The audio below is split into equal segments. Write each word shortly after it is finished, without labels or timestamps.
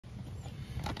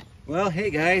Well, hey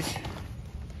guys,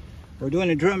 we're doing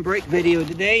a drum brake video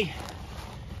today.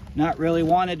 Not really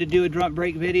wanted to do a drum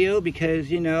brake video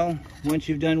because, you know, once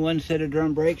you've done one set of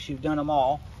drum brakes, you've done them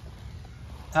all.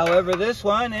 However, this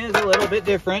one is a little bit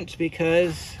different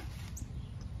because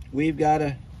we've got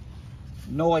a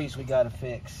noise we got to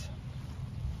fix.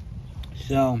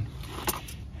 So,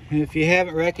 if you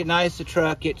haven't recognized the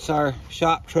truck, it's our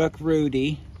shop truck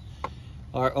Rudy,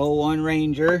 our 01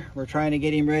 Ranger. We're trying to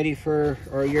get him ready for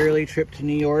our yearly trip to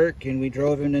New York, and we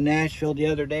drove him to Nashville the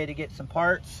other day to get some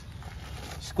parts.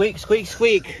 Squeak, squeak,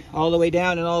 squeak, all the way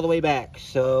down and all the way back.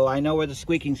 So I know where the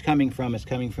squeaking's coming from. It's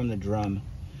coming from the drum.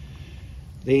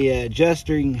 The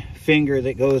adjusting finger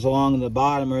that goes along the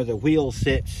bottom where the wheel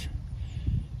sits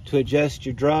to adjust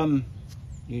your drum,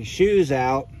 your shoes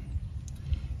out,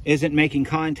 isn't making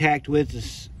contact with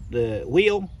the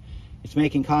wheel. It's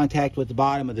making contact with the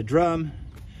bottom of the drum.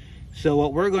 So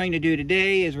what we're going to do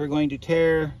today is we're going to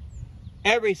tear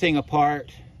everything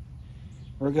apart.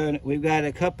 We've got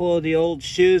a couple of the old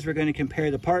shoes we're going to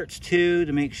compare the parts to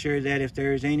make sure that if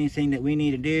there's anything that we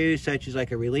need to do, such as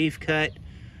like a relief cut,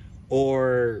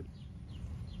 or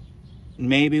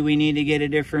maybe we need to get a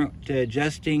different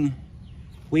adjusting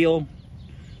wheel,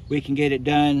 we can get it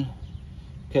done,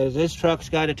 because this truck's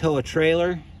got to tow a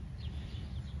trailer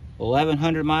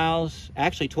 1,100 miles,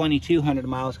 actually 2,200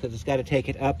 miles, because it's got to take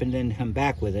it up and then come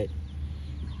back with it,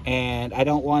 and I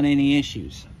don't want any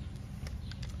issues.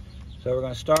 So we're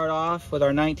going to start off with our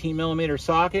 19mm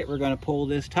socket. We're going to pull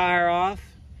this tire off.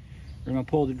 We're going to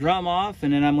pull the drum off,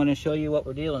 and then I'm going to show you what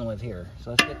we're dealing with here.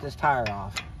 So let's get this tire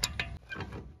off.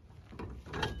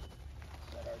 Set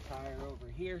our tire over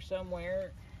here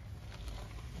somewhere.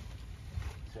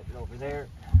 Set it over there.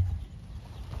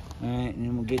 All right, and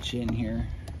then we'll get you in here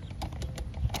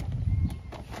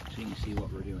so you can see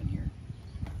what we're doing here.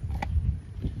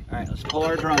 All right, let's pull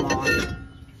our drum off.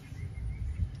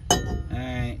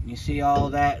 Alright, you see all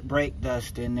that brake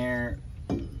dust in there.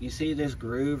 You see this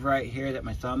groove right here that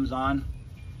my thumb's on?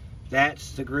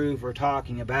 That's the groove we're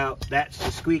talking about. That's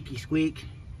the squeaky squeak.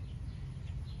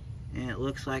 And it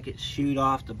looks like it's shoot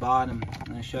off the bottom. I'm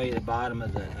going to show you the bottom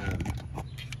of the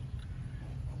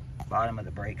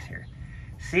brakes here.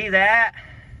 See that?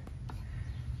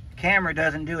 The camera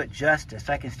doesn't do it justice.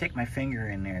 I can stick my finger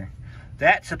in there.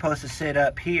 That's supposed to sit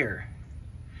up here.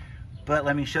 But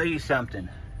let me show you something.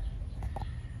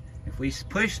 If we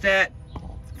push that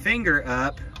finger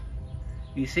up,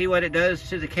 you see what it does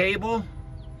to the cable?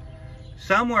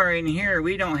 Somewhere in here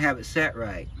we don't have it set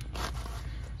right.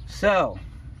 So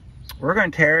we're going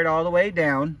to tear it all the way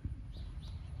down.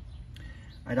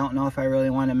 I don't know if I really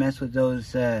want to mess with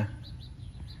those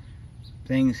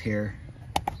things here,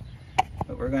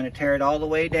 but we're going to tear it all the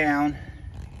way down.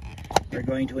 We're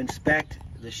going to inspect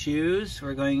the shoes.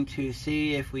 We're going to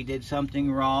see if we did something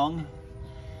wrong.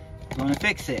 We're going to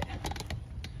fix it.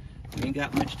 We ain't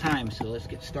got much time, so let's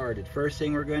get started. First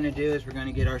thing we're going to do is we're going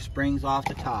to get our springs off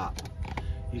the top.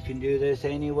 You can do this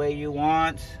any way you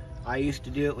want. I used to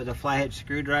do it with a flathead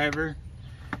screwdriver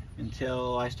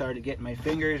until I started getting my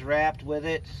fingers wrapped with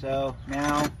it. So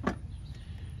now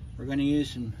we're going to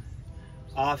use some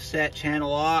offset channel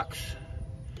locks.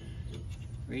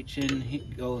 Reach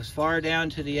in, go as far down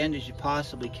to the end as you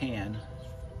possibly can.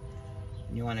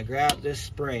 And you want to grab this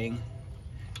spring.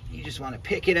 You just want to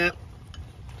pick it up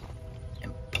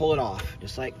and pull it off,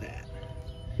 just like that.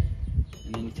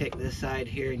 And then you take this side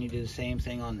here and you do the same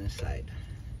thing on this side.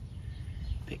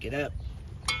 Pick it up.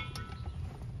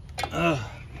 Oh,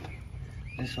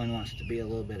 this one wants to be a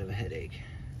little bit of a headache.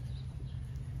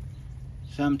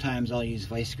 Sometimes I'll use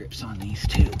vice grips on these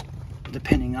too,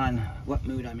 depending on what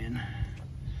mood I'm in.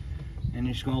 And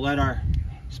you're just going to let our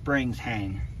springs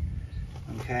hang.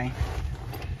 Okay?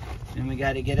 Then we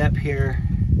got to get up here.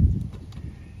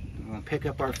 We're going to pick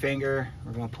up our finger.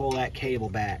 We're going to pull that cable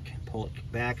back. Pull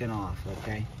it back and off,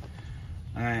 okay?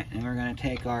 Alright, and we're going to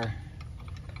take our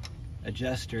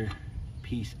adjuster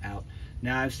piece out.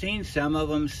 Now, I've seen some of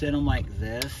them sit them like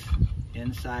this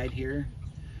inside here.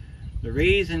 The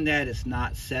reason that it's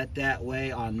not set that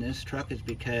way on this truck is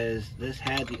because this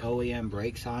had the OEM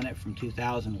brakes on it from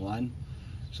 2001.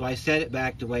 So I set it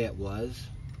back the way it was.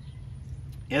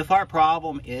 If our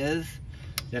problem is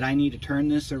that I need to turn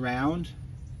this around,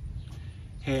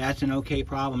 hey, that's an okay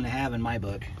problem to have in my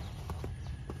book.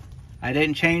 I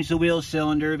didn't change the wheel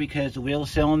cylinder because the wheel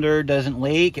cylinder doesn't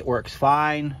leak. It works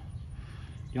fine.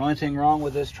 The only thing wrong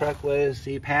with this truck was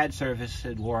the pad surface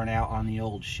had worn out on the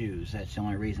old shoes. That's the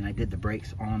only reason I did the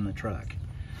brakes on the truck.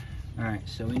 Alright,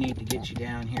 so we need to get you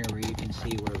down here where you can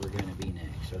see where we're going to be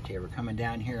next. Okay, we're coming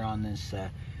down here on this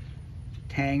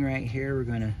tang right here. We're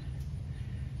going to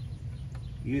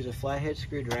use a flathead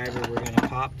screwdriver. We're going to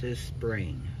pop this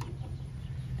spring.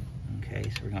 Okay,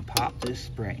 so we're going to pop this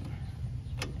spring.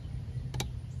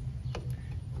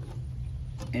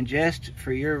 And just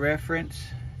for your reference,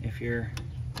 if you're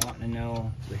wanting to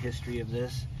know the history of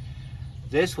this,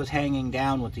 this was hanging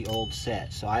down with the old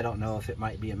set, so I don't know if it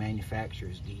might be a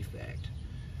manufacturer's defect.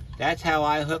 That's how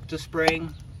I hooked the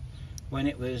spring. When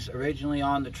it was originally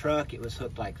on the truck, it was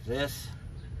hooked like this.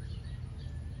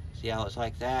 See how it's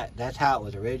like that? That's how it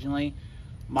was originally.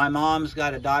 My mom's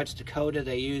got a Dodge Dakota.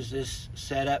 They use this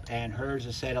setup, and hers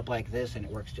is set up like this, and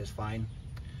it works just fine.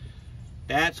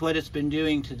 That's what it's been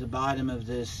doing to the bottom of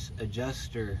this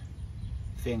adjuster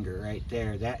finger right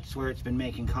there. That's where it's been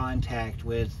making contact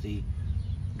with the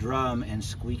drum and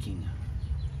squeaking.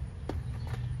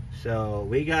 So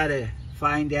we got to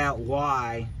find out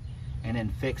why and then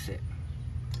fix it.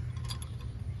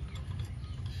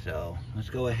 So let's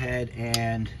go ahead,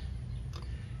 and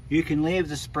you can leave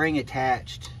the spring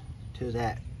attached to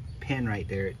that pin right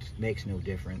there. It makes no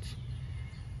difference.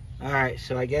 Alright,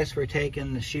 so I guess we're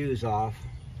taking the shoes off.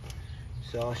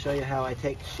 So I'll show you how I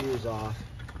take the shoes off.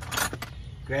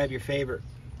 Grab your favorite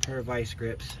pair of vice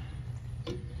grips,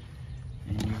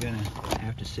 and you're gonna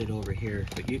have to sit over here,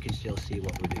 but you can still see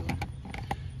what we're doing.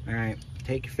 Alright,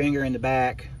 take your finger in the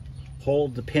back,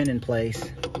 hold the pin in place,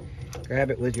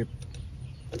 grab it with your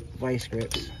vice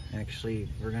grips. Actually,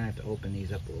 we're gonna have to open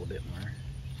these up a little bit more.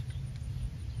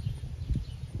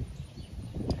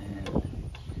 And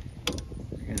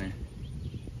we're gonna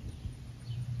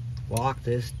lock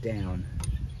this down.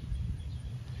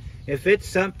 If it's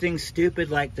something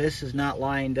stupid like this is not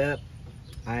lined up,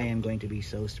 I am going to be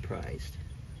so surprised.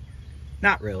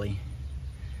 Not really.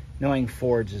 Knowing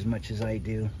Fords as much as I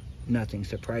do, nothing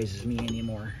surprises me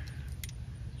anymore.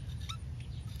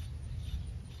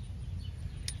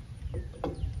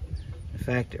 The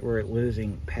fact that we're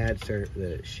losing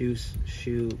the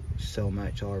shoe so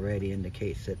much already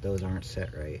indicates that those aren't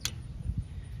set right.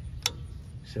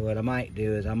 So what I might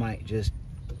do is I might just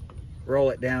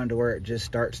roll it down to where it just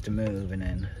starts to move, and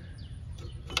then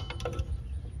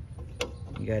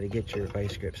you got to get your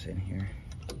vice grips in here.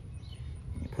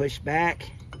 You push back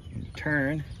and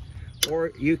turn,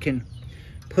 or you can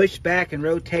push back and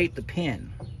rotate the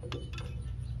pin.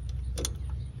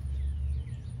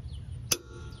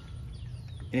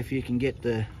 If you can get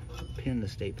the pin to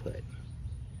stay put.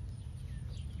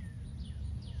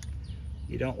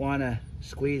 You don't want to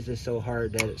squeeze this so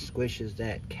hard that it squishes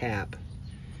that cap,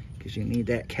 because you need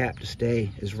that cap to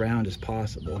stay as round as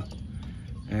possible.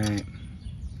 Alright,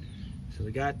 so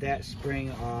we got that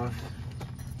spring off.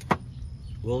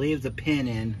 We'll leave the pin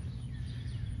in.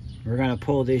 We're going to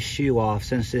pull this shoe off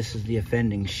since this is the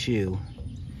offending shoe.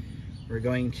 We're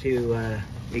going to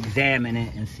examine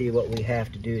it and see what we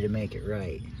have to do to make it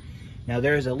right. Now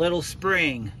there's a little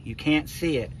spring, you can't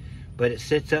see it, but it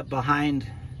sits up behind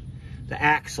the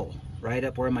axle, right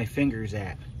up where my finger's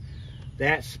at.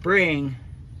 That spring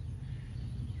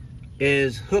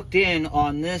is hooked in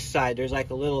on this side. There's like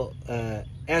a little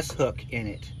S hook in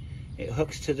it. It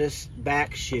hooks to this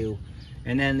back shoe,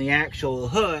 and then the actual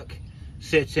hook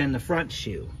sits in the front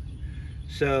shoe.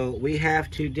 So we have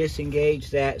to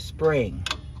disengage that spring.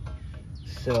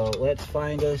 So let's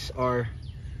find us our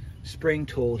spring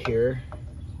tool here.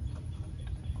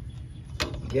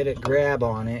 Get a grab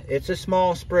on it. It's a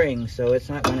small spring, so it's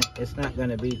not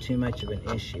gonna be too much of an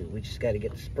issue. We just got to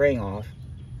get the spring off.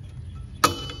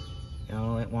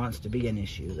 Oh, it wants to be an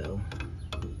issue though.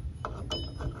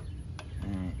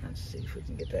 Alright, let's see if we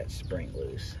can get that spring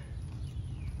loose.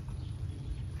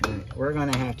 Alright, we're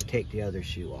gonna have to take the other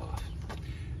shoe off.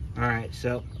 Alright,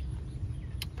 so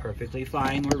perfectly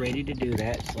fine. We're ready to do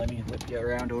that. So let me flip you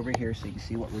around over here so you can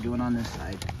see what we're doing on this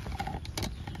side.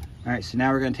 Alright, so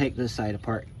now we're going to take this side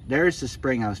apart. There's the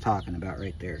spring I was talking about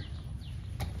right there.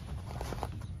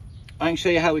 I can show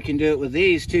you how we can do it with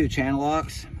these too, channel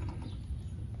locks.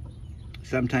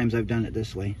 Sometimes I've done it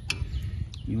this way.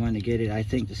 You want to get it, I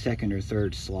think, the second or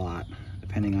third slot,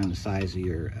 depending on the size of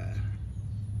your...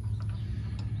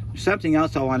 Something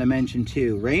else I want to mention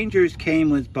too. Rangers came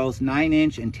with both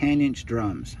 9-inch and 10-inch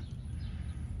drums.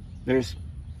 There's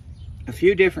a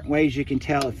few different ways you can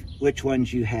tell which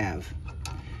ones you have.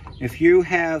 If you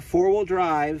have 4-wheel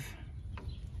drive,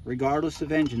 regardless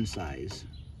of engine size,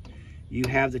 you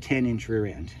have the 10-inch rear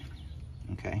end,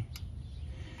 okay?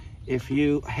 If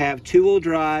you have 2-wheel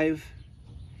drive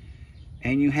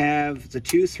and you have the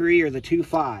 2.3 or the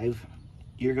 2.5,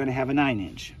 you're going to have a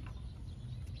 9-inch,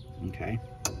 okay?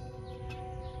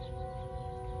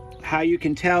 How you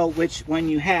can tell which one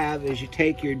you have is you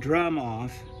take your drum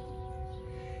off,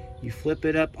 you flip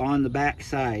it up on the back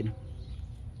side,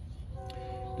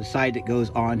 the side that goes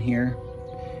on here,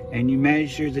 and you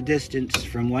measure the distance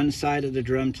from one side of the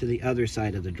drum to the other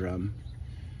side of the drum,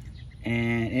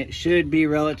 and it should be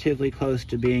relatively close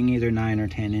to being either 9 or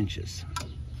 10 inches.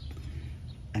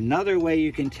 Another way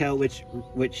you can tell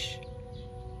which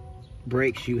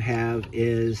brakes you have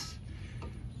is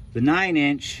the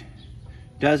 9-inch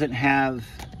doesn't have,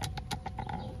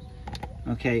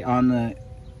 okay, on the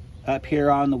up here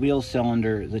on the wheel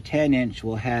cylinder, the 10-inch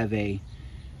will have a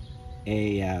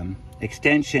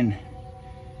extension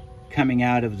coming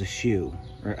out of the shoe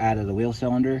or out of the wheel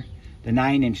cylinder. The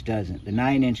 9-inch doesn't. The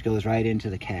 9-inch goes right into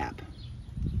the cap.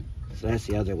 So that's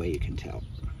the other way you can tell.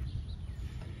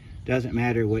 Doesn't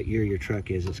matter what year your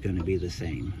truck is, it's going to be the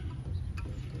same.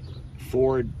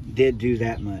 Ford did do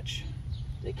that much.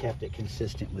 They kept it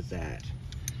consistent with that.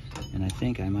 And I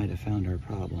think I might have found our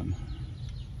problem.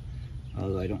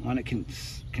 Although I don't want to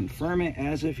confirm it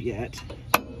as of yet.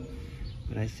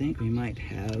 But I think we might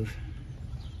have...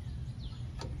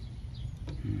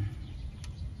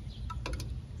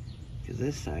 because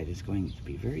this side is going to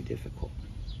be very difficult.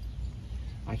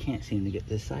 I can't seem to get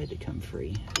this side to come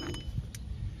free.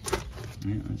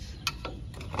 Right, let's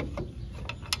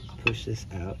push this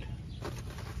out.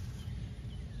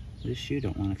 This shoe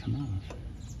don't want to come off,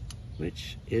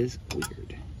 which is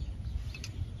weird.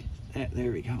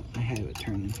 There we go. I have it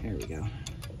turned. There we go.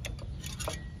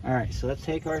 All right, so let's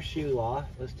take our shoe off.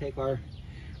 Let's take our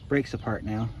brakes apart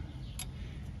now.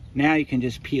 Now you can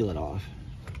just peel it off.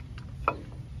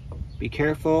 Be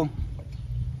careful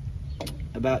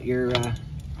about your,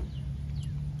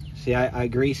 see, I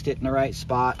greased it in the right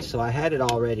spot, so I had it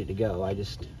all ready to go. All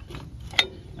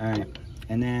right,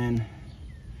 and then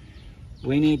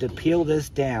we need to peel this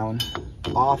down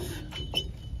off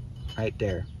right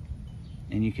there.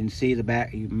 And you can see the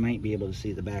back, you might be able to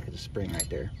see the back of the spring right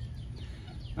there.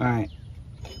 All right,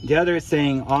 the other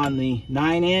thing on the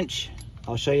 9-inch,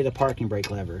 I'll show you the parking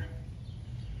brake lever.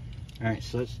 All right,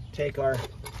 so let's take our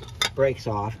brakes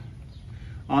off.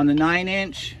 On the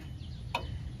 9-inch,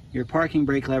 your parking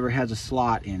brake lever has a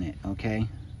slot in it, okay?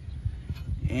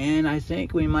 And I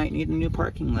think we might need a new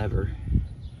parking lever,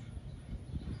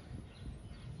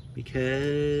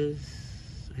 because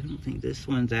I don't think this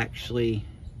one's actually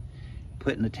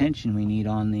putting the tension we need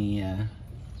on the,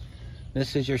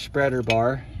 this is your spreader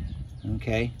bar,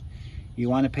 okay? You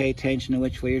want to pay attention to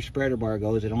which way your spreader bar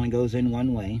goes. It only goes in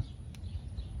one way.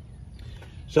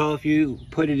 So if you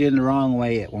put it in the wrong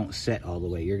way, it won't set all the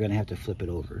way. You're going to have to flip it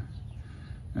over.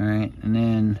 All right, and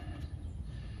then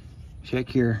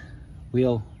check your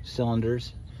wheel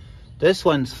cylinders. This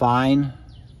one's fine.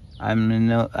 I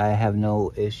have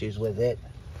no issues with it.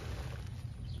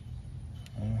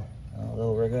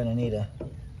 Although we're going to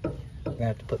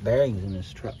have to put bearings in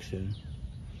this truck soon.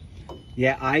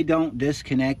 Yeah, I don't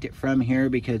disconnect it from here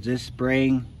because this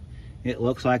spring, it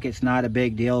looks like it's not a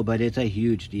big deal, but it's a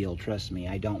huge deal. Trust me,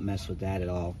 I don't mess with that at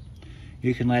all.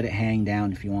 You can let it hang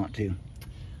down if you want to.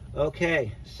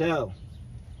 Okay, so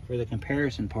for the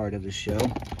comparison part of the show,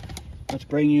 let's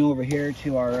bring you over here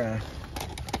to our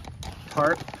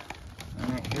tarp. All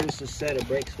right, here's the set of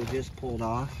brakes we just pulled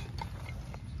off.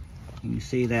 You can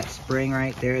see that spring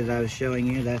right there that I was showing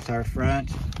you. That's our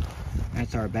front.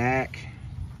 That's our back.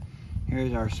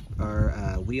 Here's our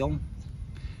wheel.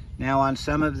 Now on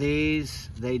some of these,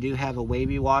 they do have a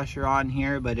wavy washer on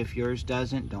here, but if yours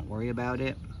doesn't, don't worry about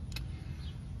it.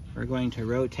 We're going to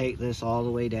rotate this all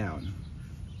the way down.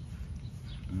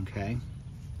 Okay.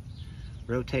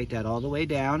 Rotate that all the way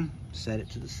down, set it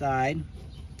to the side.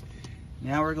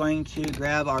 Now we're going to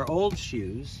grab our old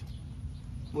shoes,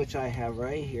 which I have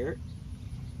right here.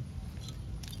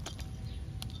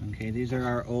 Okay, these are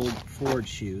our old Ford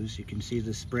shoes. You can see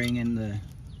the spring in the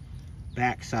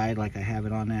back side like I have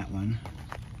it on that one.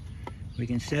 We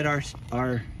can set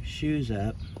our shoes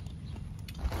up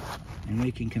and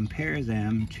we can compare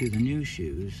them to the new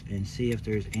shoes and see if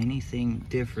there's anything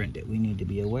different that we need to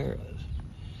be aware of.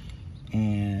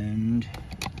 And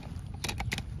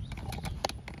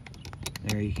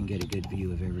there you can get a good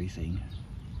view of everything.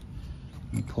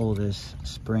 Let me pull this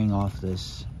spring off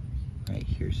this right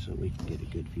here so we can get a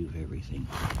good view of everything.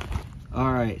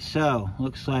 All right, so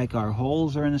looks like our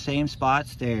holes are in the same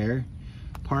spots there.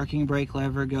 Parking brake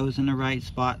lever goes in the right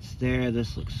spots there.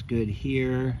 This looks good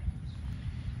here.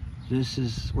 This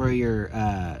is where your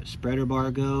spreader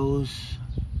bar goes.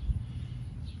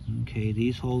 Okay,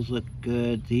 these holes look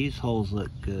good. These holes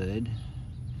look good.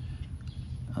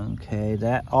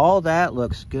 Okay, all that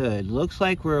looks good. Looks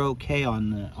like we're okay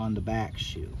on the back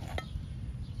shoe.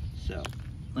 So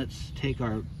let's take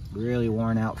our really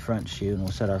worn out front shoe and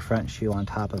we'll set our front shoe on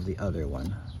top of the other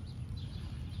one.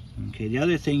 Okay, the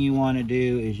other thing you want to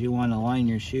do is you want to line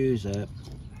your shoes up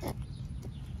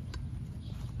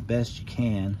the best you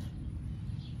can.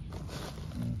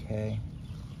 Okay.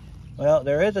 Well,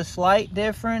 there is a slight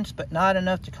difference, but not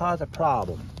enough to cause a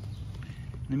problem.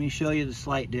 Let me show you the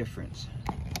slight difference.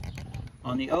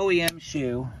 On the OEM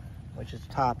shoe, which is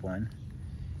the top one,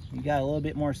 you got a little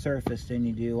bit more surface than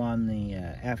you do on the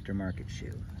aftermarket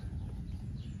shoe.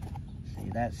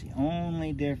 See, that's the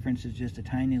only difference, is just a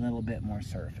tiny little bit more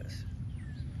surface.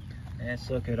 And let's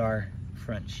look at our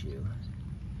front shoe.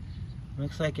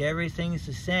 Looks like everything's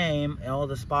the same. All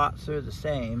the spots are the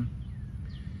same.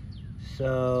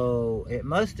 So it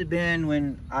must have been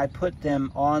when I put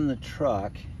them on the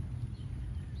truck.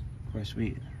 Of course,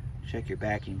 we check your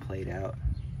backing plate out.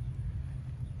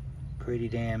 Pretty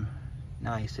damn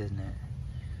nice, isn't it?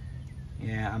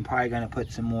 Yeah, I'm probably gonna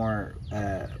put some more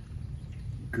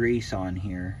grease on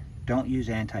here. Don't use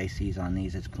anti-seize on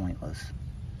these, it's pointless.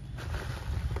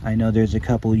 I know there's a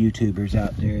couple YouTubers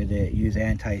out there that use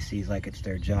anti-seize like it's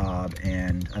their job,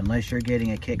 and unless you're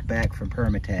getting a kickback from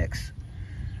Permatex,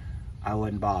 I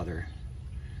wouldn't bother.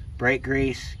 Brake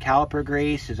grease, caliper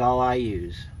grease is all I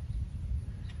use.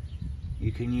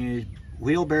 You can use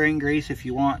wheel bearing grease if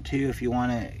you want to. If you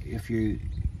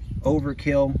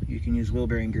overkill, you can use wheel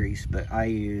bearing grease, but I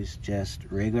use just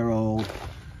regular old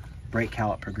brake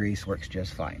caliper grease, works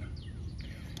just fine.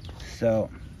 So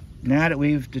now that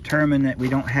we've determined that we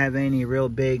don't have any real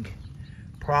big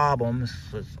problems,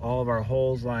 with all of our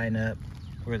holes line up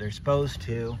where they're supposed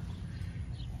to,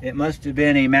 it must have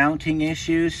been a mounting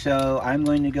issue, so I'm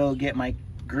going to go get my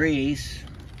grease.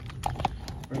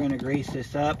 We're going to grease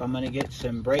this up. I'm going to get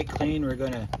some brake clean. We're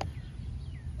going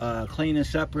to clean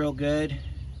this up real good,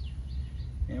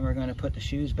 and we're going to put the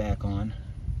shoes back on.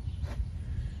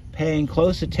 Paying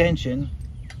close attention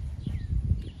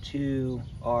to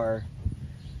our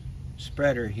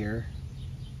spreader here,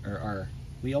 or our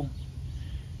wheel,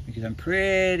 because I'm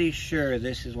pretty sure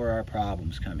this is where our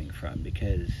problem's coming from,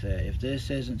 because if this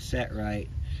isn't set right,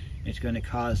 it's going to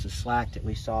cause the slack that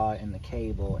we saw in the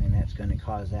cable, and that's going to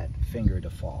cause that finger to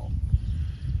fall.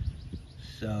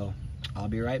 So I'll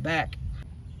be right back.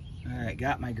 All right,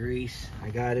 got my grease. I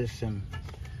got us some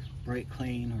brake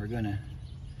clean. We're going to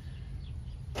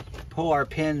pull our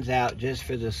pins out just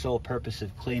for the sole purpose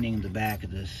of cleaning the back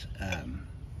of this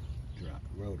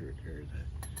rotor, or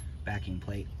the backing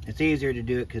plate. It's easier to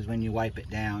do it because when you wipe it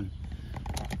down,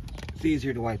 it's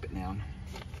easier to wipe it down.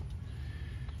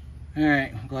 All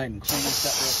right, go ahead and clean this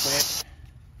up real quick.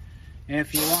 And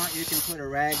if you want, you can put a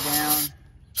rag down,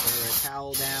 or a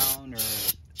towel down, or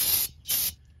a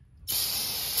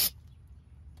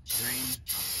drain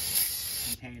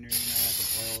container, you know, like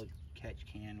an oil catch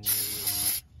can, whatever you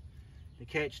want, to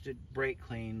catch the brake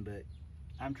clean. But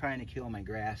I'm trying to kill my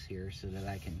grass here so that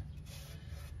I can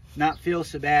not feel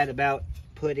so bad about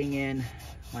putting in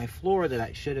my floor that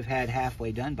I should have had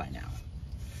halfway done by now.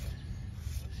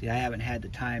 See, I haven't had the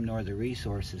time nor the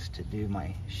resources to do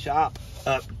my shop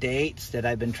updates that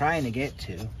I've been trying to get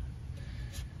to.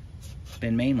 It's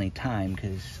been mainly time,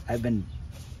 because I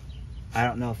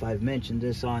don't know if I've mentioned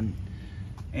this on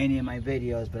any of my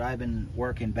videos, but I've been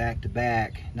working back to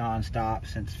back non-stop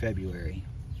since February,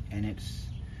 and it's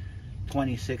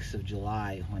 26th of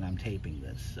July when I'm taping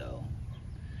this. So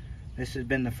this has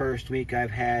been the first week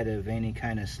I've had of any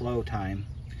kind of slow time,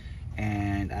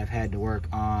 and I've had to work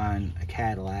on a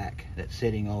Cadillac that's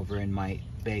sitting over in my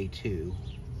bay 2.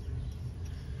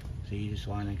 So you just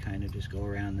want to kind of just go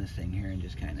around this thing here and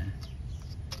just kind of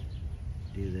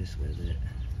do this with it.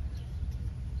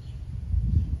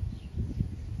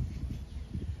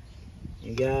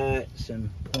 You got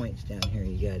some points down here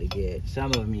you got to get. Some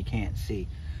of them you can't see.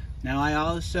 Now I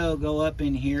also go up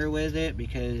in here with it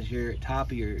because your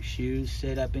top of your shoes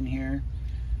sit up in here.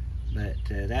 But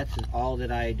that's all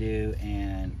that I do,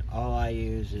 and all I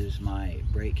use is my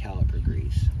brake caliper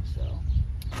grease. So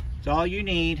it's all you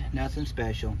need, nothing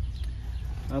special.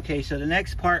 Okay, so the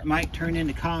next part might turn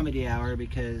into comedy hour,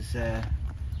 because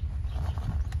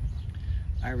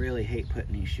I really hate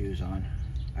putting these shoes on.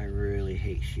 I really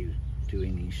hate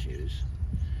doing these shoes.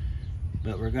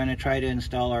 But we're going to try to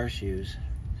install our shoes.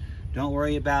 Don't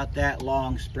worry about that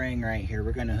long spring right here.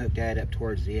 We're going to hook that up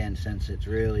towards the end, since it's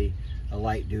really a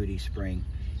light duty spring.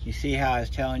 You see how I was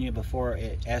telling you before,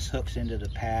 it S-hooks into the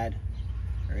pad,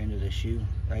 or into the shoe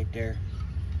right there.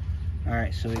 All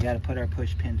right, so we got to put our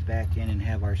push pins back in and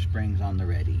have our springs on the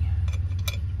ready.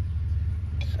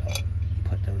 So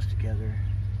put those together.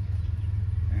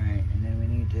 All right, and then we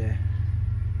need to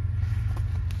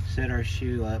set our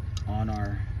shoe up on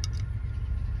our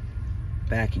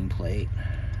backing plate.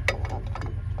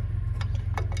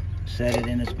 set it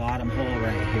in this bottom hole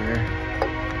right here.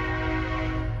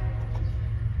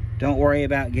 Don't worry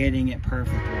about getting it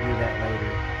perfect, we'll do that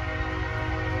later.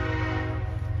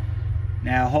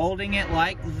 Now holding it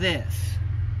like this,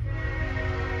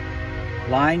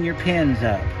 line your pins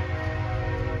up.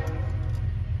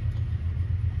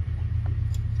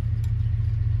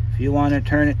 If you want to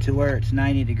turn it to where it's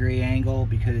 90-degree angle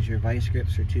because your vice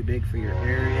grips are too big for your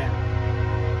area,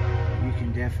 you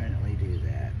can definitely do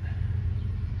that.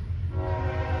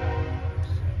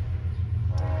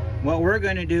 So, what we're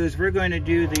going to do is we're going to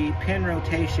do the pin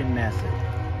rotation method.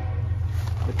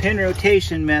 The pin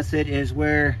rotation method is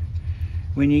where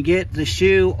when you get the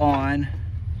shoe on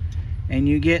and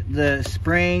you get the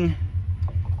spring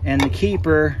and the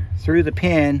keeper through the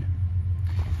pin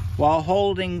while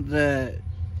holding the,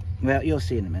 well, you'll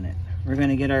see in a minute. We're going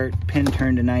to get our pin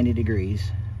turned to 90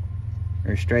 degrees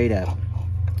or straight up.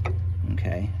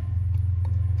 Okay.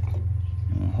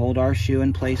 We'll hold our shoe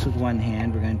in place with one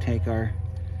hand. We're going to take our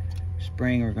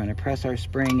spring, we're going to press our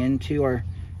spring into our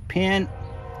pin,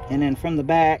 and then from the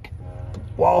back,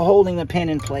 while holding the pin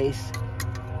in place,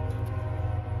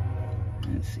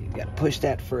 let's see, we've got to push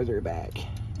that further back,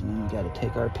 and then we've got to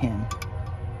take our pin.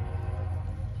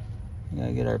 We got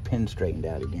to get our pin straightened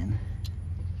out again.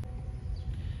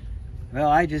 Well,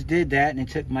 I just did that, and it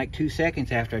took like 2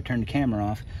 seconds after I turned the camera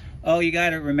off. Oh, you got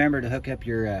to remember to hook up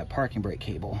your parking brake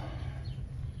cable.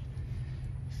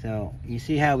 So, you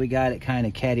see how we got it kind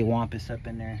of cattywampus up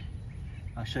in there?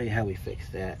 I'll show you how we fix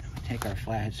that. Take our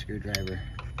flathead screwdriver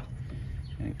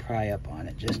and we pry up on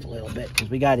it just a little bit because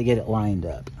we got to get it lined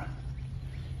up.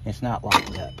 It's not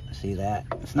lined up. See that?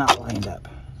 It's not lined up.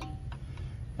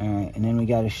 All right, and then we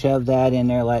got to shove that in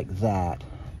there like that.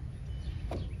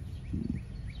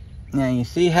 Now you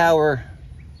see how we're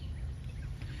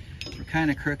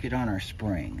kind of crooked on our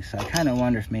spring, so I kind of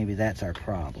wonder if maybe that's our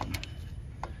problem.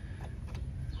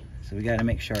 So we got to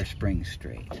make sure our spring's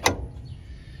straight.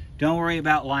 Don't worry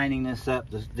about lining this up.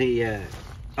 The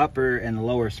upper and the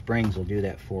lower springs will do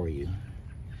that for you.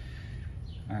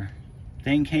 Our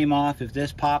thing came off. If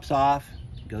this pops off,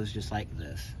 it goes just like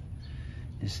this.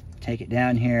 Just take it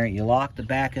down here. You lock the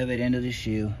back of it into the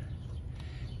shoe.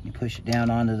 You push it down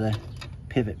onto the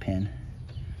pivot pin.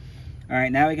 All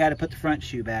right, now we got to put the front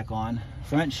shoe back on.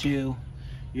 Front shoe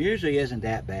usually isn't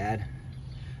that bad.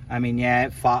 I mean, yeah,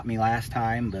 it fought me last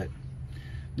time, but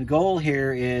the goal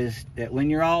here is that when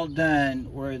you're all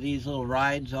done, where these little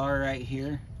rides are right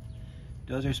here,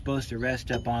 those are supposed to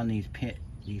rest up on these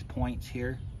points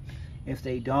here. If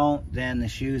they don't, then the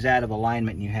shoe's out of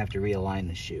alignment and you have to realign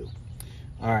the shoe.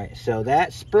 All right, so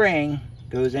that spring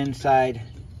goes inside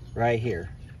right here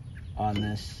on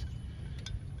this,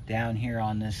 down here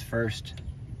on this first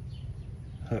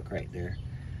hook right there.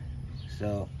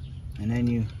 So, and then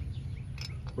you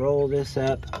roll this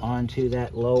up onto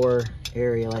that lower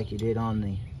area like you did on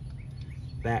the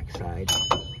back side.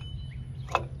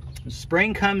 The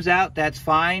spring comes out, that's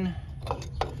fine,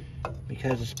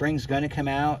 because the spring's going to come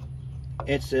out.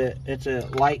 It's a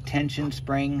light tension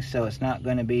spring, so it's not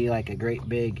going to be like a great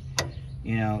big,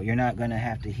 you know, you're not going to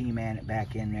have to He-Man it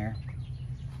back in there.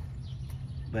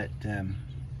 But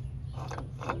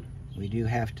we do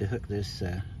have to hook this,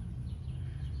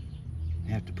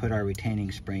 we have to put our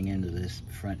retaining spring into this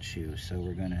front shoe. So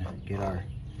we're going to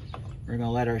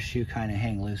let our shoe kind of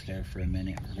hang loose there for a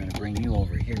minute. We're going to bring you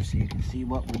over here so you can see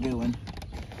what we're doing.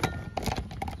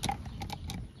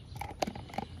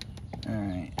 All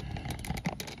right.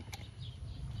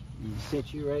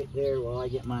 Sit you right there while I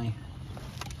get my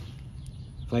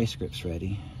vice grips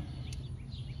ready.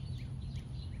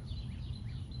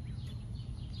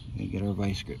 We get our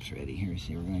vice grips ready. Here,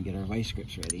 see, we're going to get our vice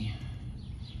grips ready.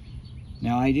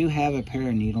 Now, I do have a pair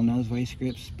of needle nose vice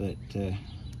grips, but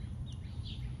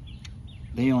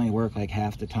they only work like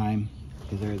half the time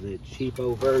because they're the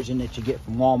cheapo version that you get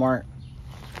from Walmart.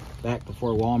 Back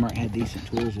before Walmart had decent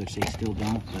tools, which they still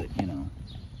don't, but you know.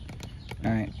 All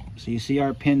right, so you see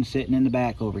our pin sitting in the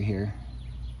back over here.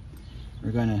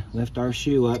 We're gonna lift our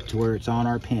shoe up to where it's on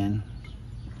our pin.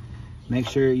 Make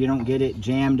sure you don't get it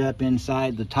jammed up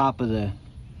inside the top of the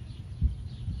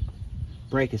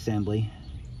brake assembly.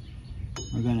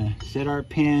 We're gonna set our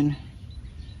pin.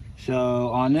 So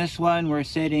on this one, we're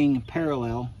sitting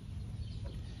parallel.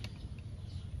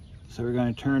 So we're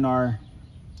gonna turn our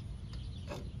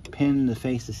pin to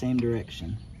face the same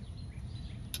direction.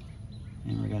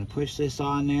 And we're going to push this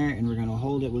on there, and we're going to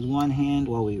hold it with one hand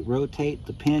while we rotate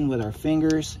the pin with our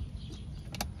fingers.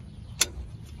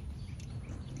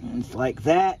 And it's like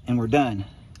that, and we're done.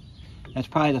 That's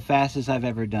probably the fastest I've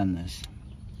ever done this.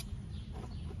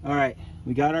 All right,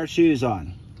 we got our shoes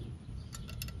on.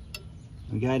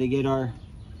 We got to get our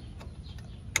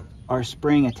our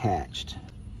spring attached.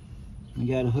 We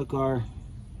gotta hook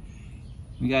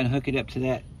it up to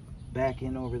that back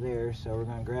end over there. So we're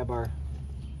gonna grab our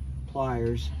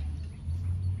pliers,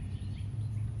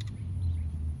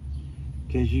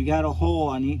 because you got a hole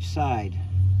on each side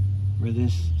where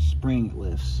this spring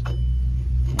lifts,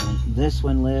 and this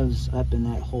one lives up in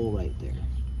that hole right there.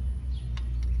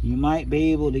 You might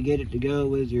be able to get it to go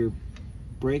with your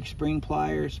brake spring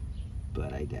pliers,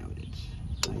 but I doubt it.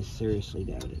 I seriously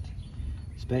doubt it,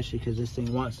 especially because this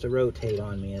thing wants to rotate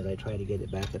on me as I try to get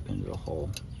it back up into the hole.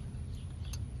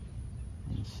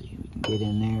 Let's see if we can get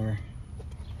in there.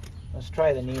 Let's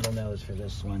try the needle nose for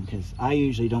this one, because I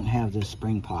usually don't have this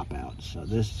spring pop out, so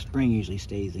this spring usually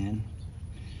stays in.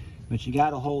 But you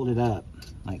got to hold it up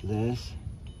like this,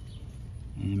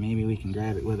 and maybe we can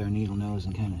grab it with our needle nose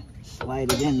and kind of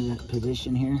slide it into that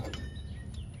position here.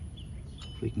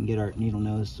 If we can get our needle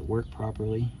nose to work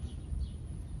properly.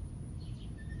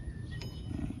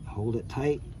 Right, hold it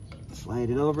tight, slide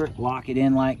it over, lock it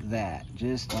in like that,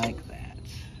 just like that.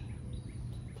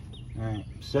 All right,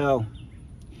 so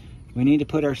we need to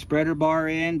put our spreader bar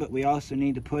in, but we also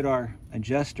need to put our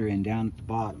adjuster in down at the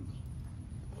bottom.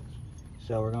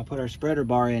 So we're going to put our spreader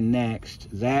bar in next.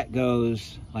 That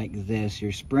goes like this.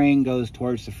 Your spring goes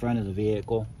towards the front of the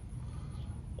vehicle,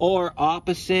 or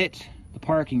opposite the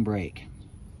parking brake.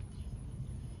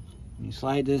 You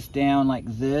slide this down like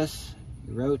this,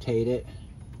 you rotate it,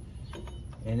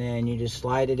 and then you just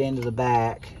slide it into the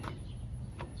back,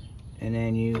 and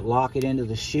then you lock it into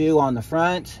the shoe on the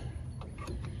front.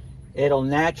 It'll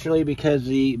naturally, because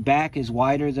the back is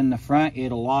wider than the front,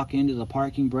 it'll lock into the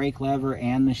parking brake lever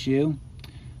and the shoe.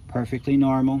 Perfectly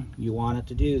normal. You want it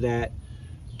to do that.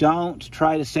 Don't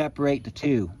try to separate the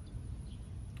two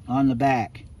on the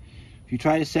back. If you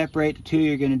try to separate the two,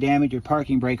 you're going to damage your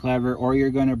parking brake lever, or you're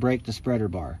going to break the spreader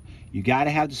bar. You got to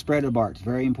have the spreader bar. It's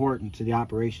very important to the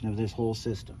operation of this whole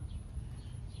system.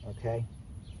 Okay?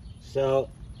 So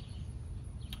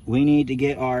we need to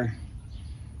get our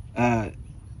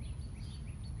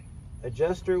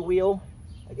adjuster wheel.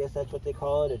 I guess that's what they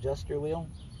call it, adjuster wheel.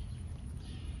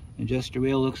 Adjuster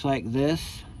wheel looks like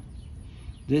this.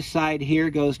 This side here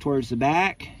goes towards the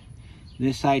back.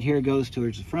 This side here goes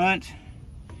towards the front.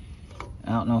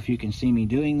 I don't know if you can see me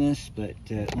doing this, but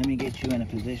let me get you in a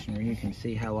position where you can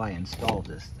see how I installed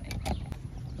this thing.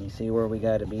 You see where we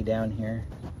got to be down here?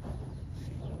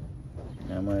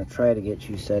 And I'm going to try to get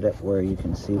you set up where you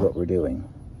can see what we're doing.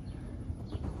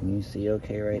 Can you see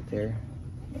okay right there?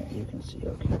 Yeah, you can see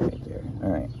okay right there. All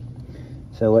right.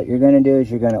 So what you're going to do is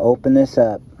you're going to open this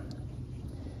up.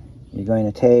 You're going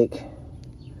to take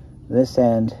this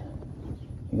end,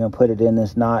 you're going to put it in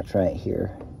this notch right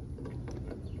here.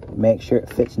 Make sure it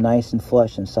fits nice and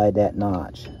flush inside that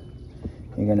notch.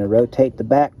 You're going to rotate the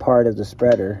back part of the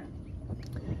spreader.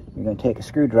 You're going to take a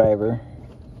screwdriver,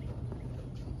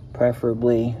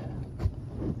 preferably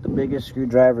the biggest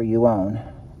screwdriver you own.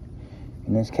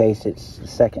 In this case, it's the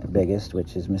second biggest,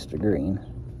 which is Mr. Green.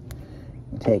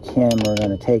 You take him, we're going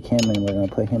to take him and we're going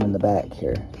to put him in the back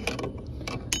here.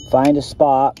 Find a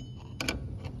spot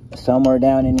somewhere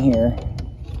down in here,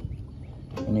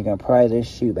 and you're going to pry this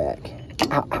shoe back.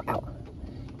 Ow, ow, ow.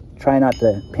 Try not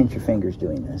to pinch your fingers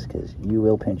doing this, because you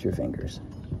will pinch your fingers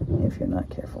if you're not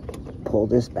careful. Pull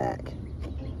this back.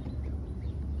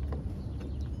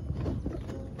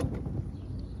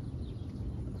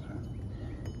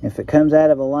 If it comes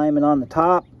out of alignment on the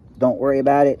top, don't worry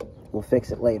about it. We'll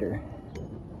fix it later.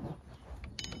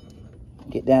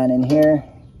 Get down in here,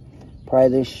 pry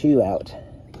this shoe out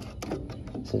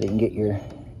so that you can get your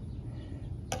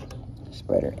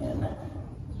spreader in.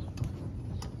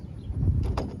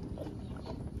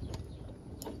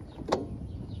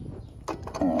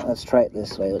 All right, let's try it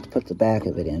this way. Let's put the back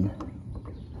of it in.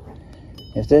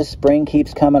 If this spring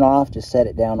keeps coming off, just set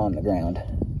it down on the ground.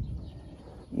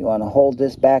 You want to hold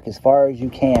this back as far as you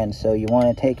can. So you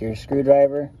want to take your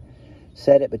screwdriver,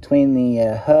 set it between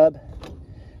the hub,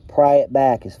 pry it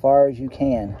back as far as you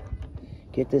can.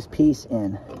 Get this piece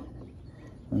in.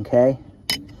 Okay?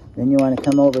 Then you want to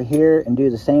come over here and do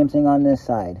the same thing on this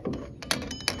side.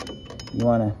 You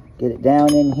want to get it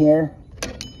down in here.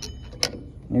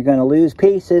 You're going to lose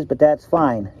pieces, but that's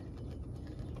fine.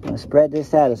 I'm going to spread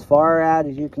this out as far out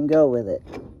as you can go with it.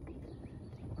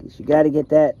 Because you got to get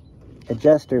that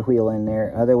adjuster wheel in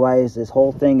there, otherwise this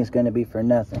whole thing is going to be for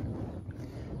nothing.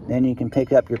 Then you can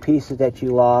pick up your pieces that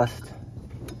you lost,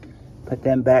 put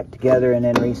them back together, and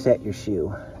then reset your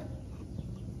shoe.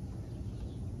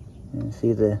 And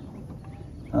see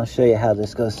I'll show you how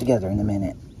this goes together in a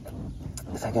minute.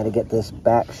 Because I got to get this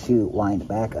back shoe lined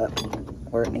back up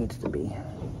where it needs to be.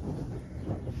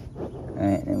 All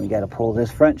right, and we got to pull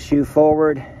this front shoe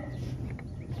forward.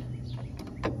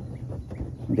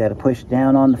 We got to push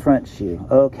down on the front shoe.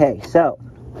 Okay, so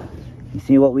you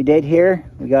see what we did here?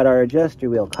 We got our adjuster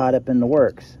wheel caught up in the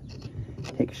works.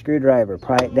 Take a screwdriver,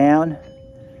 pry it down,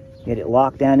 get it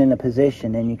locked down in a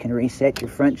position, then you can reset your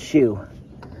front shoe.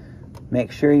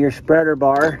 Make sure your spreader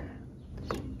bar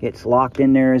gets locked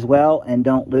in there as well, and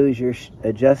don't lose your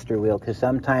adjuster wheel, because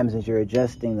sometimes as you're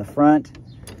adjusting the front,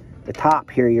 the top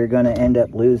here, you're going to end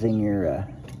up losing your,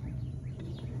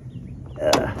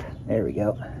 there we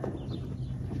go.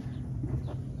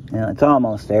 Now it's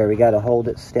almost there. We got to hold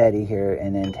it steady here,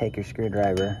 and then take your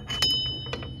screwdriver,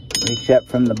 reach up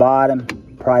from the bottom,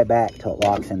 pry back till it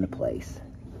locks into place.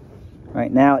 All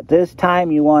right, now at this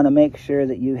time you want to make sure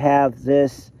that you have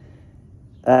this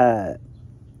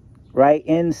right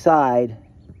inside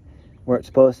where it's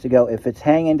supposed to go. If it's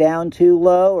hanging down too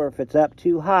low or if it's up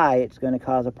too high, it's going to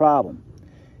cause a problem.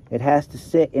 It has to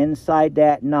sit inside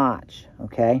that notch,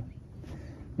 okay?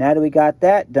 Now that we got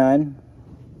that done,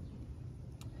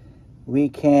 we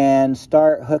can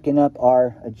start hooking up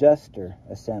our adjuster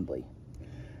assembly.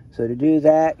 So to do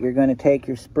that, you're going to take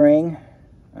your spring.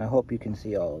 I hope you can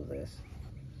see all of this.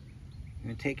 You're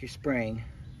going to take your spring,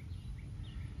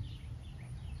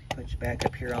 put you back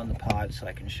up here on the pod so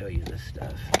I can show you this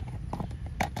stuff.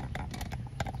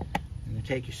 You're going to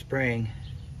take your spring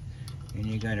and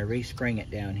you're going to respring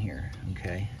it down here,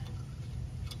 okay?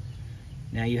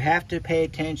 Now you have to pay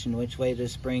attention which way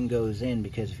this spring goes in,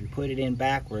 because if you put it in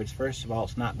backwards, first of all,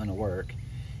 it's not going to work.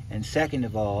 And second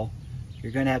of all,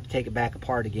 you're going to have to take it back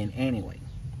apart again anyway.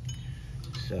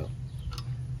 So,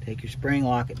 take your spring,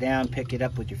 lock it down, pick it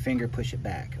up with your finger, push it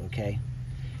back, okay?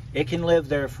 It can live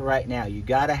there for right now. You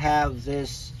got to have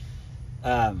this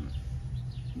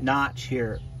notch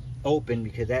here open,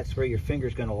 because that's where your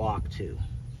finger's going to lock to.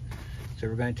 So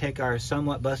we're going to take our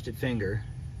somewhat busted finger.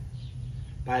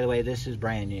 By the way, this is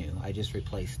brand new. I just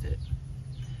replaced it.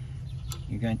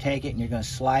 You're going to take it and you're going to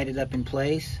slide it up in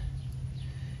place.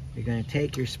 You're going to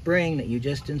take your spring that you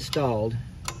just installed,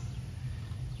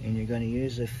 and you're going to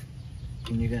use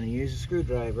a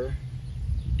screwdriver.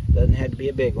 Doesn't have to be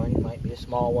a big one. It might be a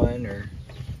small one or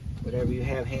whatever you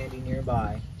have handy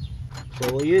nearby.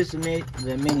 So we'll use the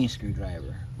mini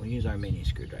screwdriver. We'll use our mini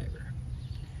screwdriver.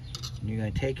 And you're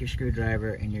going to take your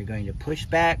screwdriver and you're going to push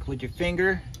back with your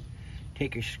finger.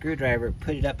 Take your screwdriver,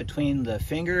 put it up between the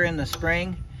finger and the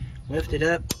spring, lift it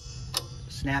up,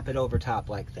 snap it over top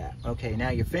like that. Okay, now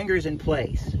your finger's in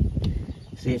place.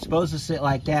 See, it's supposed to sit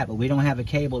like that, but we don't have a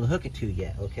cable to hook it to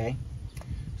yet, okay?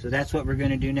 So that's what we're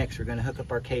going to do next. We're going to hook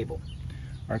up our cable.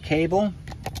 Our cable,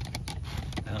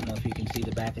 I don't know if you can see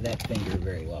the back of that finger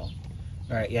very well.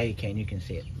 All right, yeah, you can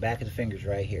see it. Back of the finger's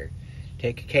right here.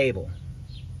 Take a cable.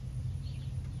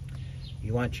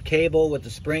 You want your cable with the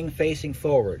spring facing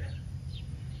forward,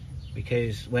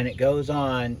 because when it goes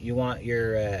on, you want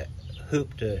your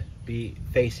hoop to be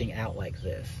facing out like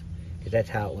this, because that's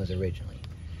how it was originally.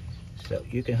 So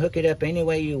you can hook it up any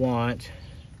way you want.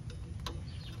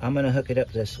 I'm going to hook it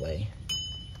up this way.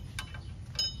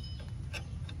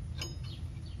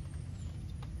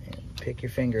 And pick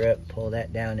your finger up, pull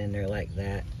that down in there like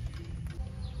that.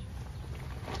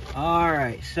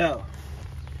 Alright, so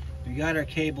we got our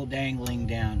cable dangling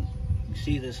down. You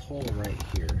see this hole right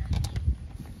here.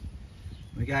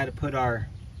 We got to put our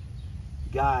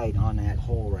guide on that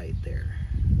hole right there.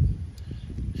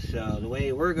 So the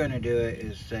way we're going to do it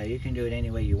is, you can do it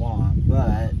any way you want,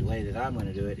 but the way that I'm going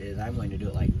to do it is I'm going to do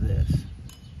it like this.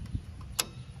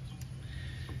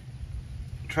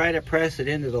 Try to press it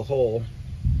into the hole.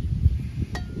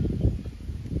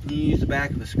 You use the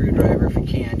back of a screwdriver if you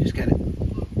can. Just kind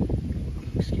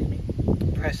of, excuse me,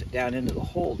 press it down into the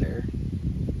hole there.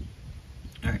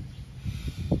 Alright.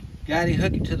 Got to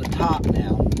hook it to the top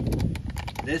now.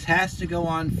 This has to go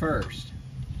on first.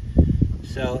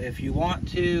 So if you want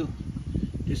to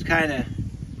just kind of,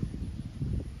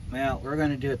 well, we're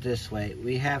going to do it this way.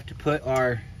 We have to put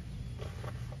our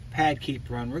pad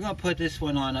keeper on. We're going to put this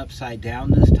one on upside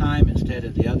down this time instead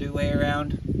of the other way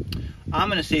around. I'm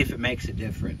going to see if it makes a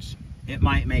difference. It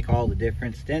might make all the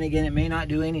difference. Then again, it may not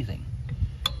do anything.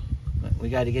 But we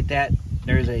got to get that.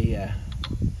 There's a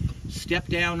step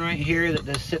down right here that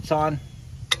this sits on.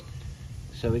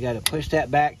 So we got to push that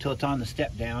back till it's on the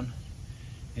step down.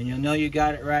 And you'll know you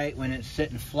got it right when it's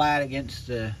sitting flat against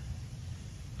the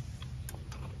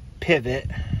pivot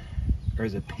or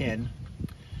the pin.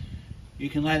 You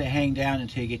can let it hang down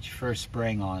until you get your first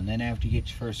spring on. Then after you get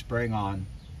your first spring on,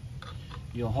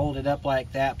 you'll hold it up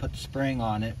like that, put the spring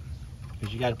on it,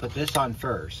 because you got to put this on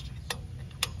first.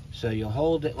 So you'll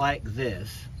hold it like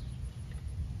this.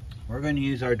 We're going to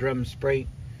use our drum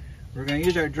We're going to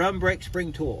use our drum brake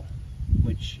spring tool,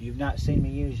 which you've not seen me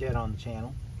use yet on the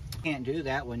channel. Can't do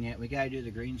that one yet. We got to do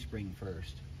the green spring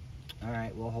first. All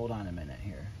right, we'll hold on a minute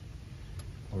here.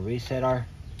 We'll reset our...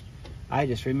 I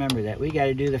just remember that. We got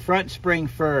to do the front spring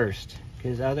first,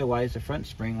 because otherwise the front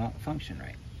spring won't function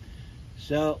right.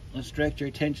 So let's direct your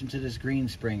attention to this green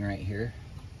spring right here.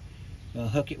 We'll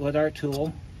hook it with our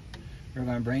tool. We're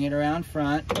going to bring it around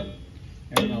front. And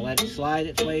we're going to let it slide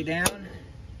its way down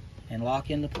and lock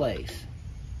into place.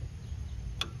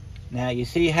 Now you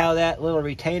see how that little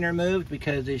retainer moved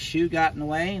because this shoe got in the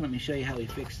way? Let me show you how we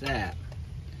fix that.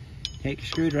 Take a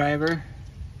screwdriver,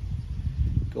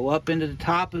 go up into the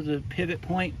top of the pivot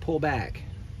point, pull back.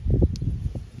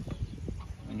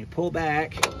 When you pull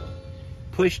back,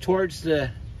 push towards the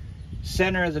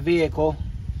center of the vehicle.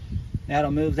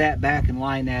 That'll move that back and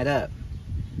line that up.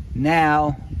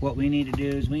 Now what we need to do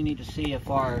is we need to see if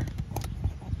our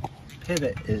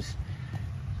pivot is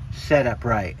set up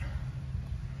right.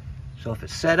 So if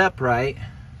it's set up right,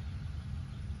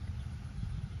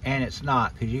 and it's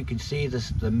not, because you can see this,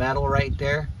 the metal right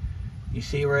there. You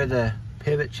see where the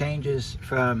pivot changes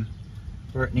from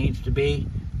where it needs to be?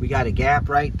 We got a gap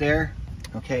right there.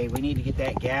 Okay, we need to get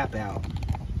that gap out.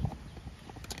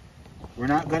 We're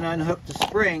not going to unhook the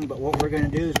spring, but what we're going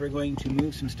to do is we're going to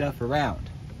move some stuff around.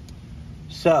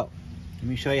 So, let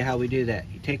me show you how we do that.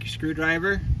 You take your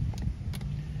screwdriver,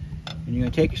 and you're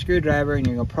going to take your screwdriver and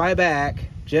you're going to pry back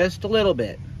just a little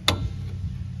bit.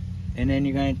 And then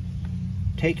you're going to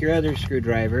take your other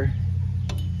screwdriver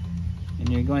and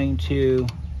you're going to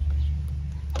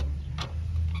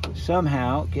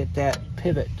somehow get that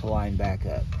pivot to line back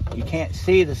up. You can't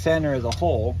see the center of the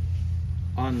hole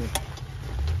on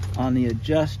the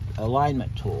adjust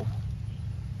alignment tool,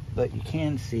 but you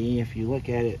can see, if you look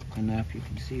at it enough, you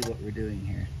can see what we're doing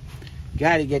here. You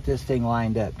got to get this thing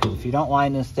lined up, because if you don't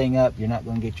line this thing up, you're not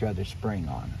going to get your other spring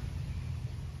on.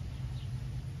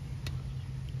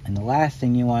 And the last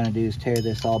thing you want to do is tear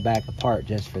this all back apart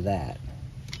just for that,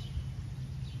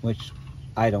 which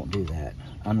I don't do that.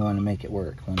 I'm going to make it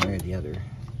work one way or the other.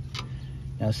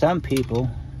 Now some people,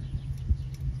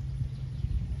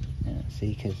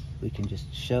 see, because we can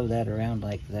just shove that around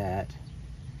like that,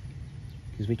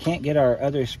 because we can't get our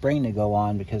other spring to go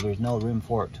on because there's no room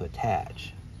for it to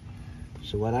attach.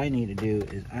 So what I need to do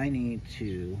is I need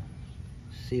to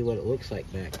see what it looks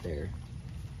like back there.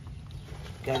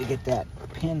 Got to get that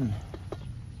pin.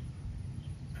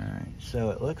 Alright, so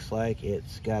it looks like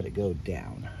it's got to go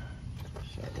down.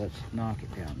 So let's knock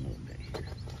it down a little bit here.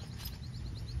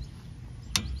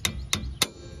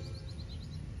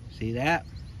 See that?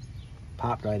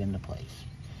 Popped right into place.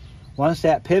 Once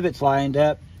that pivot's lined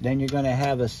up, then you're going to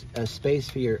have a space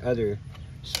for your other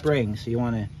spring. So you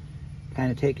want to kind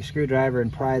of take a screwdriver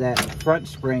and pry that front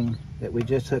spring that we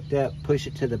just hooked up, push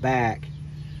it to the back.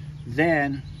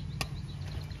 Then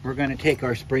we're going to take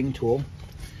our spring tool.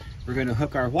 We're going to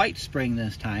hook our white spring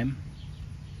this time,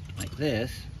 like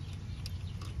this.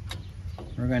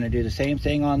 We're going to do the same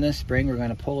thing on this spring. We're going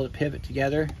to pull the pivot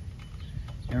together,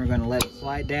 and we're going to let it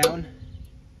slide down,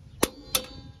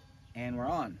 and we're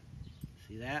on.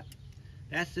 See that?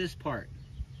 That's this part.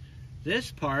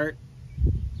 This part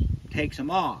takes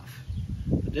them off.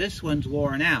 But this one's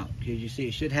worn out, because you see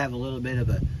it should have a little bit of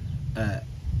a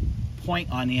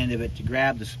point on the end of it to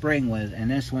grab the spring with, and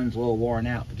this one's a little worn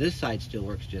out, but this side still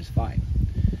works just fine.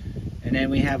 And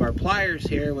then we have our pliers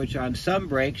here, which on some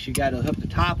brakes you got to hook the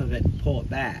top of it and pull it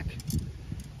back.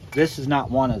 This is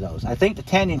not one of those. I think the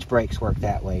 10-inch brakes work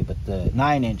that way, but the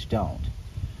 9-inch don't.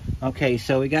 Okay,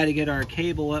 so we got to get our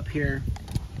cable up here.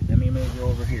 Let me move you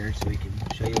over here so we can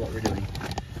show you what we're doing.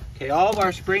 Okay, all of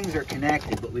our springs are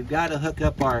connected, but we've got to hook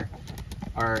up our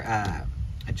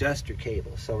adjuster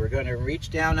cable. So we're going to reach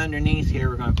down underneath here.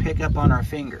 We're going to pick up on our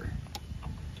finger,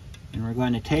 and we're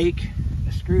going to take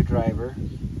a screwdriver.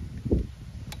 Let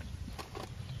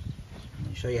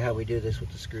me show you how we do this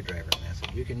with the screwdriver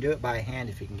method. You can do it by hand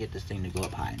if you can get this thing to go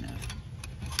up high enough,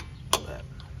 but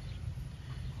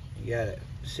you got to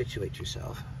situate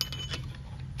yourself.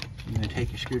 You're going to take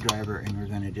your screwdriver and we're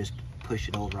going to just push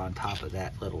it over on top of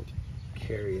that little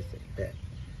carrier thing, that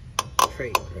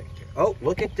tray right there. Oh,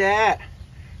 look at that!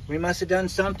 We must have done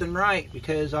something right,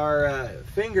 because our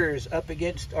finger's up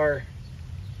against our...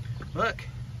 Look,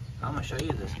 I'm going to show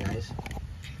you this, guys.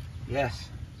 Yes.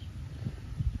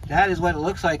 That is what it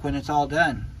looks like when it's all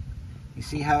done. You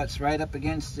see how it's right up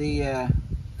against the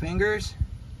fingers?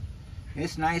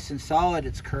 It's nice and solid.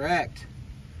 It's correct.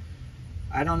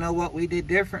 I don't know what we did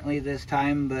differently this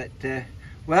time, but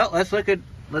well, let's look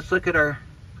at our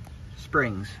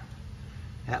springs.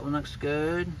 That one looks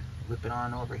good. Whip it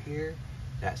on over here.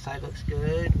 That side looks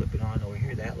good. Whip it on over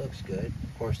here. That looks good.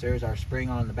 Of course, there's our spring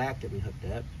on the back that we hooked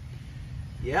up.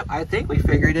 Yep, I think we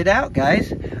figured it out,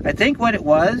 guys. I think what it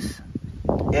was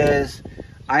is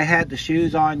I had the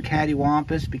shoes on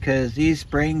cattywampus because these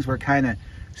springs were kind of,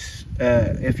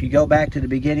 if you go back to the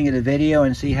beginning of the video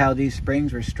and see how these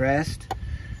springs were stressed,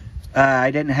 I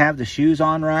didn't have the shoes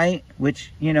on right,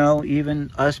 which, you know,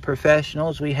 even us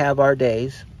professionals, we have our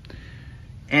days.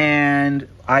 And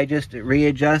I just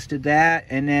readjusted that,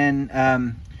 and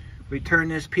then we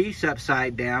turned this piece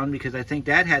upside down because I think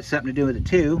that had something to do with it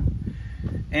too.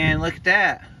 And look at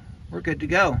that, we're good to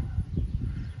go.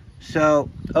 So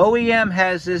OEM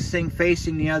has this thing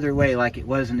facing the other way like it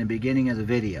was in the beginning of the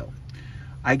video.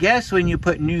 I guess when you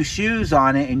put new shoes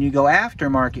on it and you go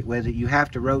aftermarket with it, you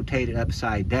have to rotate it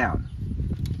upside down.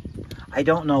 I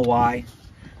don't know why,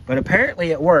 but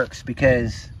apparently it works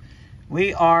because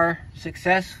we are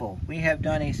successful. We have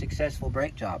done a successful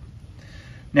brake job.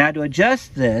 Now to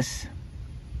adjust this,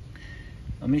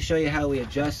 let me show you how we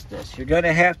adjust this. You're going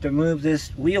to have to move this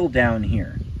wheel down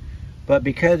here. But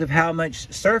because of how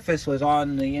much surface was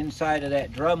on the inside of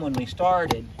that drum when we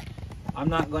started, I'm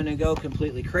not going to go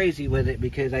completely crazy with it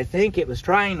because I think it was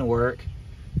trying to work,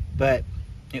 but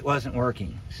it wasn't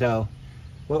working. So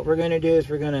what we're going to do is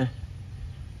we're going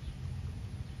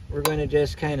to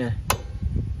just kind of,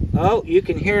 oh, you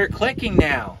can hear it clicking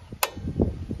now.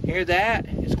 Hear that?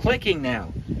 It's clicking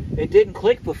now. It didn't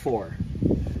click before.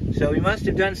 So we must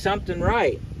have done something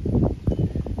right.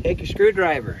 Take your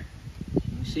screwdriver.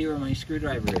 You see where my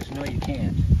screwdriver is? No, you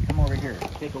can't. Come over here.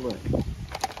 Take a look.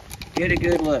 Get a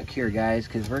good look here, guys,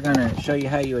 because we're going to show you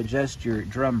how you adjust your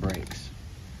drum brakes.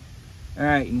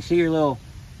 Alright, you can see your little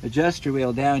adjuster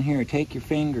wheel down here. Take your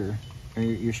finger, or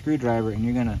your screwdriver, and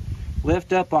you're going to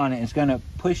lift up on it. It's going to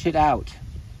push it out.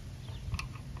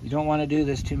 You don't want to do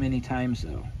this too many times,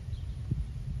 though.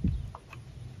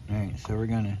 Alright, so we're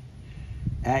going to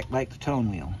act like the tone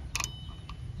wheel.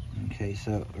 Okay,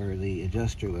 so, or the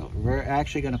adjuster wheel. We're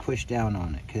actually going to push down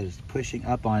on it because pushing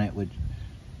up on it would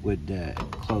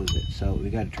close it. So we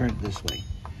got to turn it this way.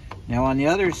 Now on the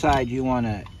other side, you want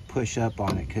to push up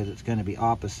on it because it's going to be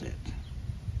opposite.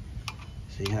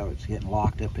 See how it's getting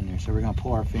locked up in there? So we're going to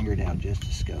pull our finger down just a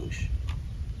skosh.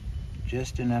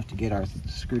 Just enough to get our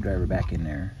screwdriver back in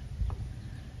there.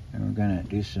 And we're going to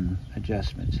do some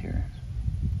adjustments here.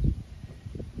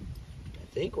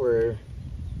 I think let's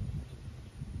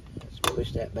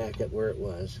push that back up where it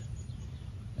was.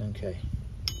 Okay.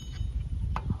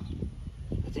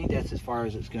 I think that's as far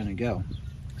as it's going to go.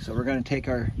 So we're going to take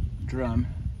our drum.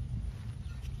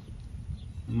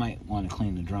 We might want to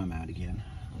clean the drum out again.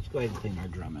 Let's go ahead and clean our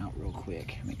drum out real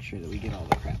quick. Make sure that we get all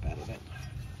the crap out of it.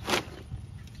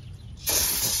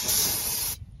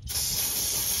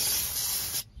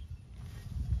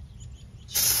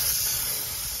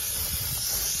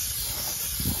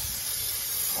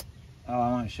 Oh,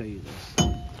 I want to show you this.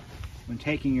 When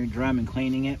taking your drum and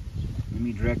cleaning it, let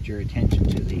me direct your attention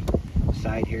to the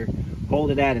side here.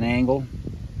 Hold it at an angle,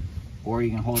 or you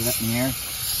can hold it up in the air.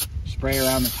 Spray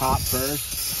around the top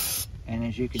first, and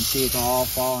as you can see, it's all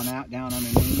falling out down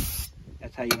underneath.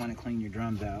 That's how you want to clean your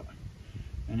drums out.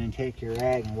 And then take your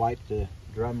rag and wipe the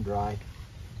drum dry.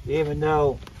 Even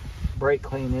though brake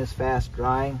clean is fast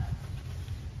drying,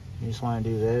 you just want to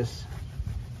do this.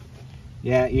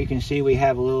 Yeah, you can see we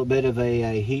have a little bit of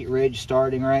a heat ridge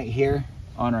starting right here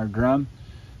on our drum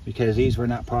because these were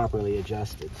not properly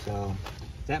adjusted. So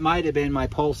that might have been my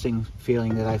pulsing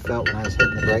feeling that I felt when I was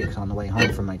hitting the brakes on the way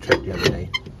home from my trip the other day.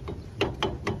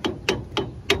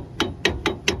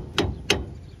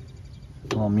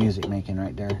 A little music making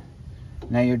right there.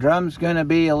 Now your drum's going to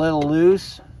be a little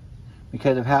loose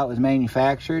because of how it was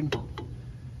manufactured.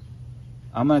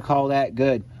 I'm going to call that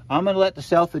good. I'm going to let the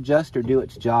self-adjuster do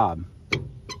its job.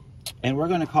 And we're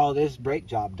going to call this brake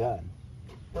job done.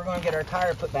 We're going to get our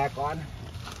tire put back on.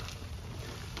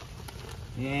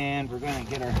 And we're going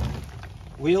to get our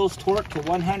wheels torqued to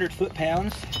 100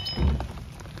 foot-pounds.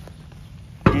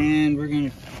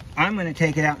 And I'm going to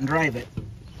take it out and drive it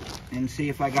and see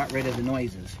if I got rid of the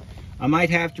noises. I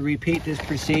might have to repeat this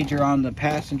procedure on the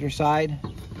passenger side.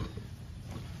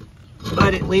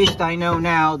 But at least I know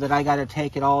now that I got to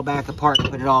take it all back apart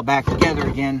and put it all back together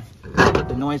again to get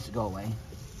the noise to go away.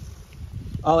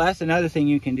 Oh, that's another thing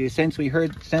you can do. Since I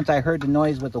heard the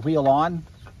noise with the wheel on,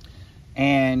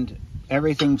 and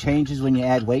everything changes when you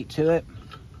add weight to it,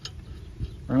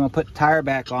 we're going to put the tire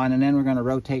back on, and then we're going to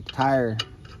rotate the tire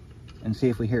and see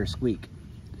if we hear a squeak.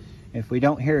 If we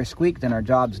don't hear a squeak, then our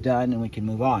job's done and we can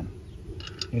move on.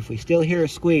 If we still hear a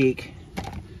squeak,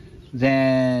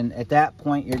 then at that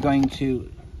point you're going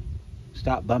to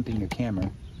stop bumping your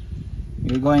camera. You're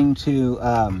you're going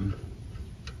to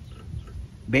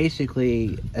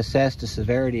basically assess the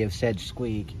severity of said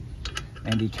squeak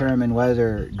and determine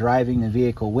whether driving the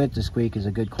vehicle with the squeak is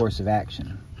a good course of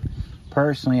action.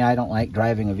 Personally, I don't like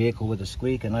driving a vehicle with a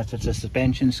squeak unless it's a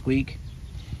suspension squeak.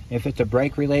 If it's a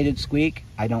brake related squeak,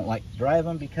 I don't like to drive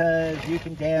them because you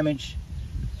can damage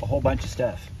a whole bunch of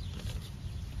stuff.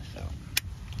 So,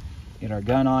 get our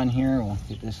gun on here, we'll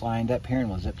get this lined up here and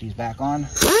we'll zip these back on.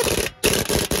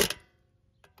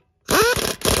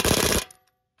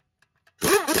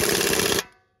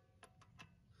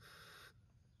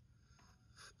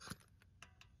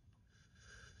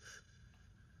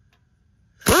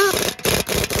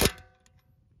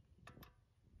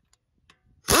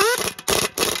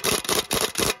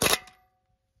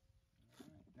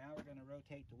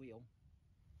 Rotate the wheel.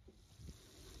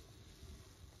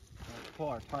 Let's pull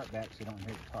our tarp back so you don't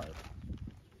hear the tarp.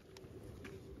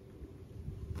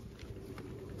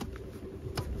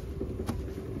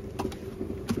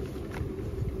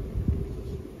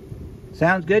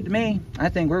 Sounds good to me. I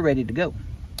think we're ready to go.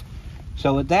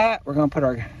 So with that, we're going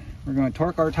to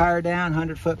torque our tire down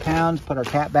 100 foot-pounds, put our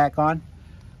cap back on.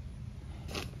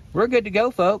 We're good to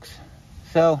go, folks.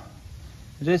 So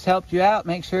if this helped you out,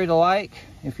 make sure to like.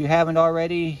 If you haven't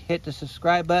already, hit the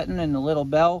subscribe button and the little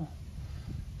bell.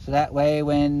 So that way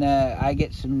when I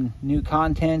get some new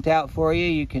content out for you,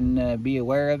 you can be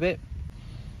aware of it.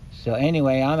 So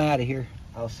anyway, I'm out of here.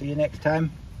 I'll see you next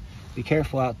time. Be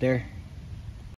careful out there.